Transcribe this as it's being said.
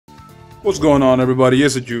What's going on, everybody?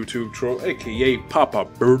 It's a YouTube troll, aka Papa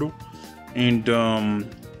Birdo, and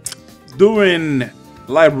doing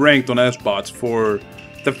live ranked on S-Bots for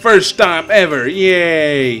the first time ever.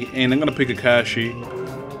 Yay! And I'm gonna pick a Kashi.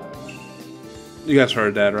 You guys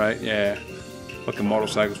heard that, right? Yeah. Fucking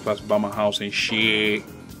motorcycles passing by my house and shit.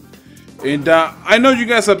 And I know you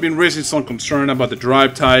guys have been raising some concern about the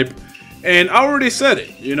drive type, and I already said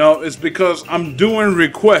it. You know, it's because I'm doing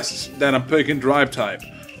requests that I'm picking drive type.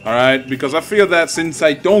 Alright, because I feel that since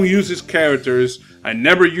I don't use his characters, I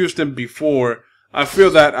never used them before, I feel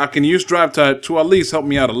that I can use drive type to at least help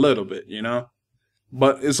me out a little bit, you know?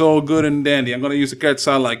 But it's all good and dandy. I'm gonna use the character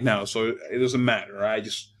I like now, so it doesn't matter, alright?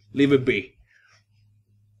 Just leave it be.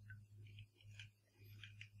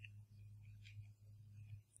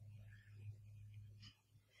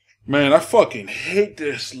 Man, I fucking hate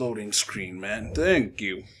this loading screen, man. Thank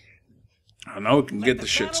you. I know we can get the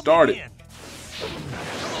shit started.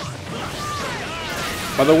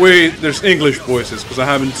 By the way, there's English voices because I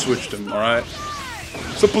haven't switched them, alright?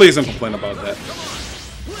 So please don't complain about that.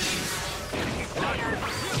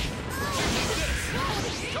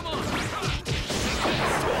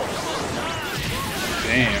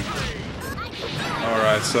 Damn.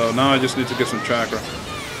 Alright, so now I just need to get some chakra.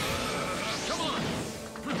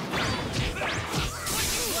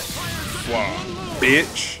 Wow,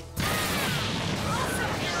 bitch.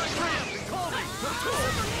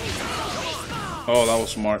 Oh, that was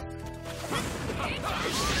smart.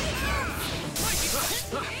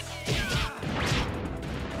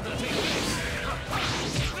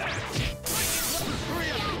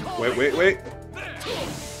 Wait.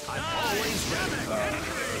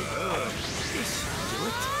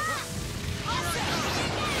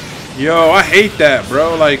 Yo, I hate that,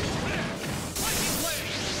 bro. Like,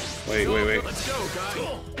 wait.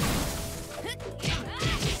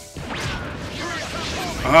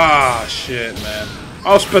 Ah, shit, man.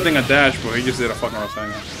 I was expecting a dash, but he just did a fucking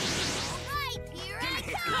thing.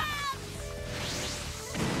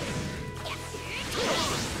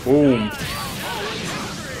 Boom.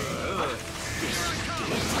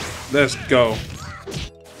 Let's go.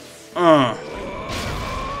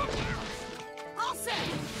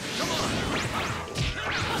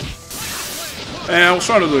 And I was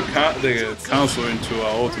trying to do the console into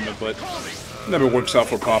ultimate, but it never works out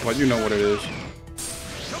for Papa. You know what it is.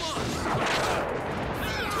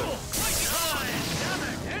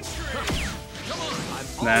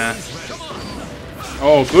 Nah.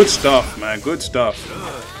 Oh, good stuff, man. Good stuff.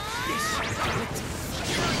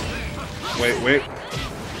 Wait.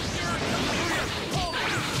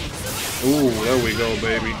 Ooh, there we go,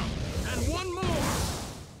 baby.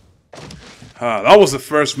 That was the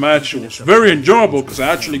first match. It was very enjoyable because I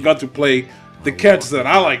actually got to play the characters that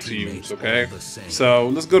I like to use, okay? So,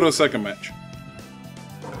 let's go to the second match.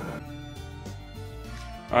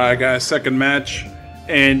 Alright, guys, second match.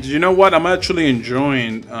 And you know what? I'm actually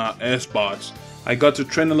enjoying S-Bots. I got to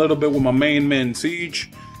train a little bit with my main man,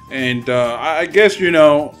 Siege. And I guess, you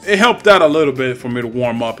know, it helped out a little bit for me to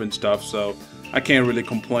warm up and stuff. So, I can't really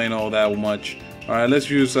complain all that much. Alright, let's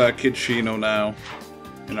use Kid Shino now.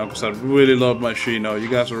 You know, because I really love my Shino. You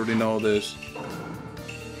guys already know this.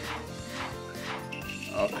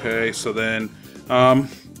 Okay, so then,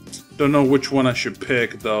 don't know which one I should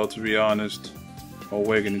pick, though, to be honest.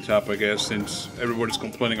 Awakening type, I guess, since everybody's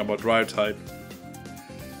complaining about drive type.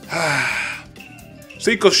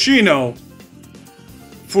 See, because Shino,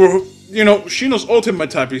 for, you know, Shino's ultimate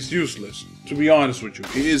type is useless, to be honest with you.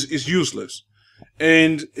 He is useless.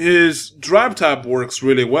 And his drive type works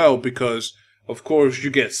really well because, of course, you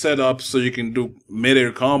get set up so you can do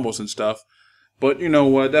mid-air combos and stuff. But you know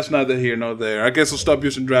what? That's neither here nor there. I guess I'll stop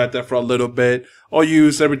using drive type for a little bit. I'll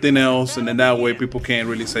use everything else, and then that way people can't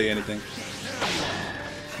really say anything.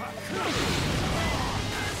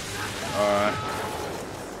 Alright.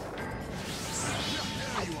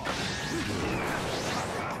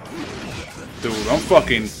 Dude, I'm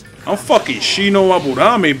fucking Shino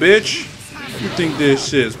Aburami, bitch. What you think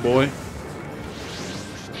this is, boy?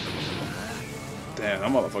 Damn,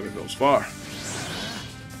 that motherfucker goes far.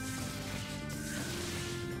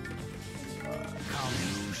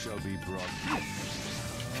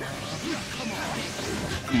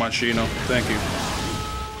 Come on, Shino. Thank you.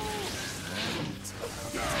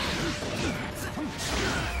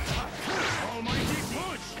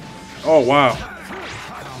 Oh, wow.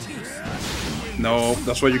 No,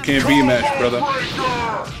 that's why you can't be matched, brother.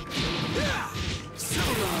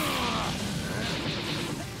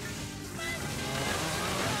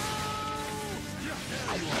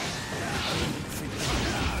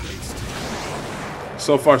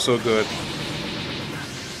 So far, so good.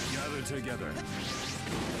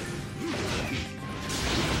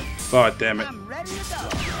 God damn it.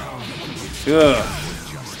 Ugh.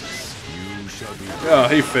 Yeah,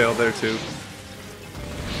 he failed there too.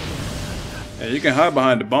 Yeah, you can hide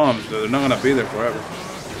behind the bombs, though. They're not gonna be there forever.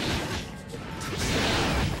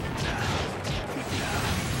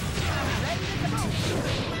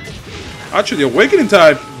 Actually, the Awakening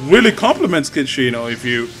type really complements Kitschino if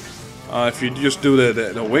you just do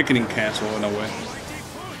the Awakening cancel in a way.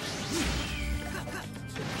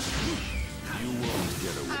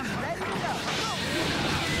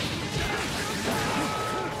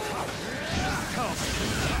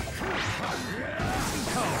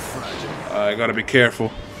 I gotta be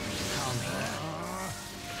careful.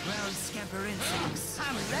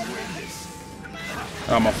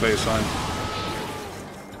 Oh, my face, son.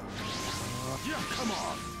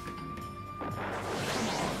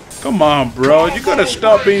 Come on, bro. You gotta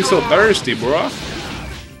stop being so thirsty, bro.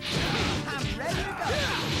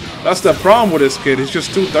 That's the problem with this kid. He's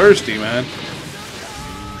just too thirsty, man.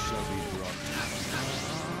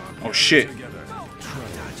 Oh, shit.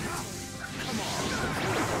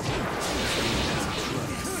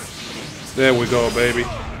 There we go, baby.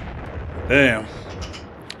 Damn.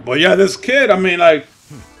 But yeah, this kid, I mean, like,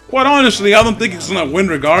 quite honestly, I don't think he's gonna win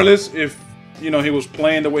regardless if, you know, he was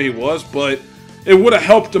playing the way he was, but it would have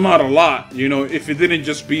helped him out a lot, you know, if it didn't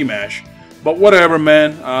just be MASH. But whatever,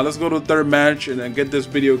 man. Let's go to the third match and then get this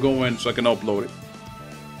video going so I can upload it.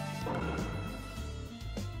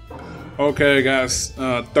 Okay, guys,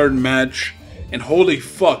 third match. And holy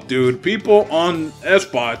fuck, dude. People on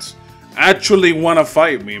S-Bots actually want to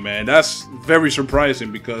fight me, man. That's very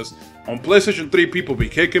surprising because on PlayStation 3 people be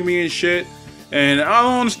kicking me and shit, and I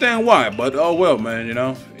don't understand why, but oh well, man, you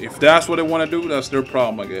know, if that's what they want to do, that's their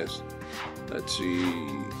problem, I guess. Let's see,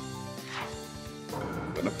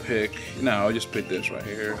 I'm gonna pick, no, I'll just pick this right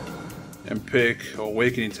here and pick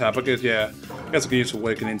Awakening type. I guess, yeah, I guess I can use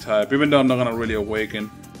Awakening type, even though I'm not gonna really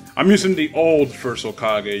awaken. I'm using the old first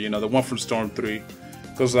Hokage, you know, the one from Storm 3.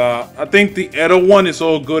 Because I think the Edo one is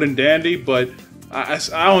all good and dandy, but I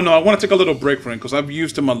don't know. I want to take a little break from him because I've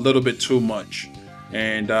used him a little bit too much.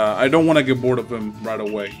 And I don't want to get bored of him right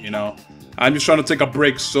away, you know. I'm just trying to take a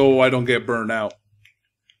break so I don't get burned out.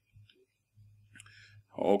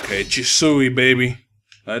 Okay, Chisui, baby.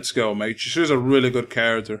 Let's go, mate. Chisui's a really good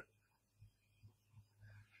character.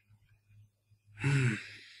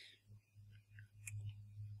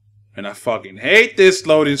 And I fucking hate this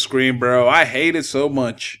loading screen, bro. I hate it so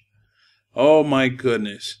much. Oh my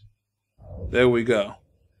goodness. There we go.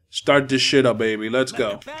 Start this shit up, baby. Let's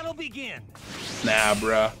go. Let the battle begin. Nah,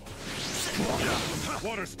 bro.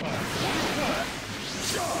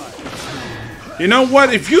 You know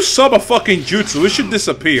what? If you sub a fucking jutsu, it should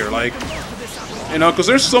disappear. Like, you know, because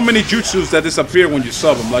there's so many jutsus that disappear when you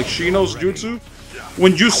sub them. Like Shino's jutsu.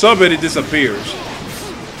 When you sub it, it disappears.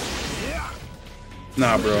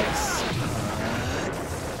 Nah, bro.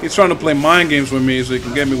 He's trying to play mind games with me so he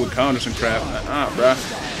can get me with counters and crap. Nah, bro.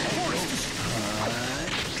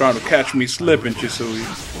 Trying to catch me slipping, Chisui.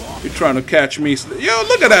 You're trying to catch me slipping. Yo,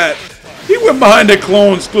 look at that. He went behind the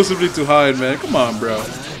clone exclusively to hide, man. Come on, bro.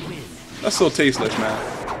 That's so tasteless, man.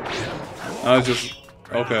 I was just...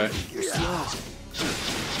 Okay.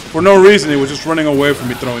 For no reason, he was just running away from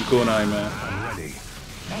me throwing kunai, man.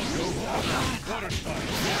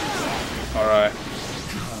 Alright.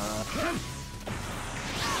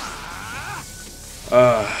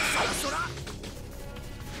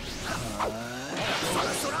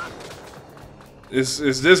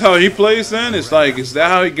 Is this how he plays then? It's like, is that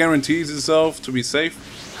how he guarantees himself to be safe?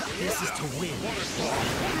 This is to win.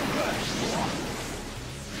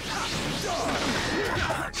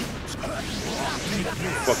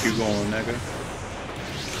 Fuck you going, nigga.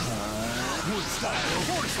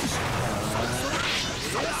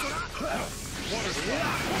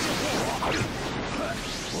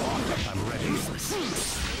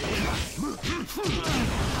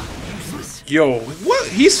 Yo, what?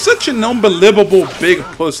 He's such an unbelievable big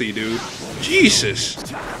pussy, dude. Jesus.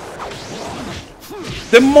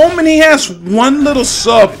 The moment he has one little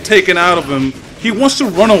sub taken out of him, he wants to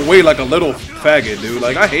run away like a little faggot, dude.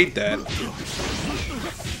 Like, I hate that.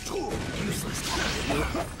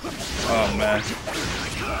 Oh, man.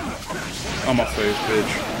 On my face,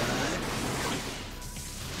 bitch.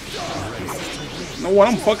 You know what?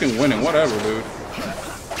 I'm fucking winning. Whatever, dude.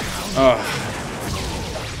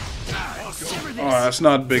 Oh, that's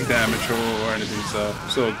not big damage or anything,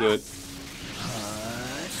 so good.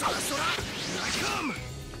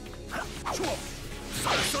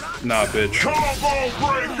 Nah, bitch.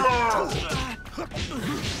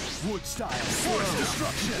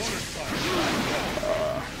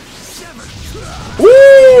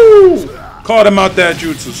 Woo! Caught him out that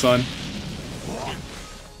jutsu, son.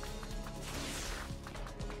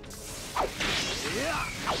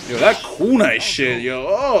 Yo, that kunai shit, yo.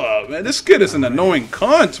 Oh, man, this kid is an annoying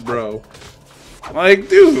cunt, bro. Like,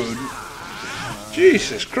 dude.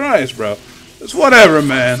 Jesus Christ, bro. It's whatever,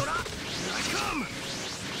 man.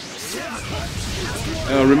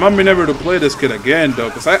 Remind me never to play this kid again, though,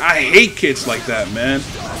 because I hate kids like that, man.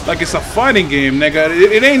 Like, it's a fighting game, nigga.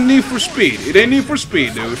 It ain't Need for Speed. It ain't Need for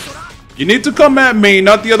Speed, dude. You need to come at me,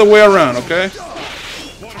 not the other way around, okay?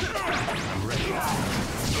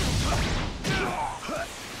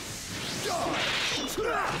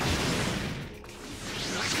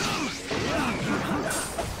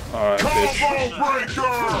 Alright, bitch.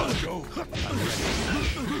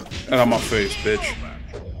 Get out of my face, bitch.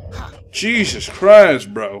 Jesus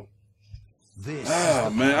Christ, bro.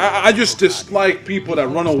 Ah, man. I just dislike people that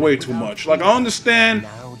run away too much. Like, I understand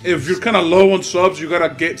if you're kind of low on subs, you gotta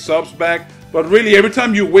get subs back. But really, every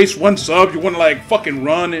time you waste one sub, you want to, like, fucking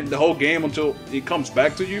run in the whole game until it comes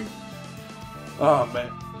back to you. Oh,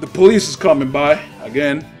 man. The police is coming by,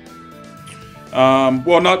 again.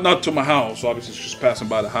 Well, not to my house. Obviously, it's just passing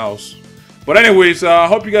by the house. But anyways, I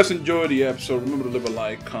hope you guys enjoyed the episode. Remember to leave a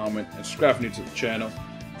like, comment, and subscribe if you're new to the channel.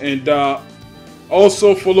 And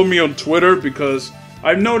also follow me on Twitter, because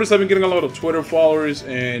I've noticed I've been getting a lot of Twitter followers.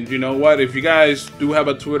 And you know what? If you guys do have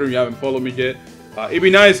a Twitter and you haven't followed me yet, it'd be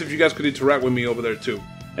nice if you guys could interact with me over there too.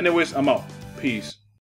 Anyways, I'm out. Peace.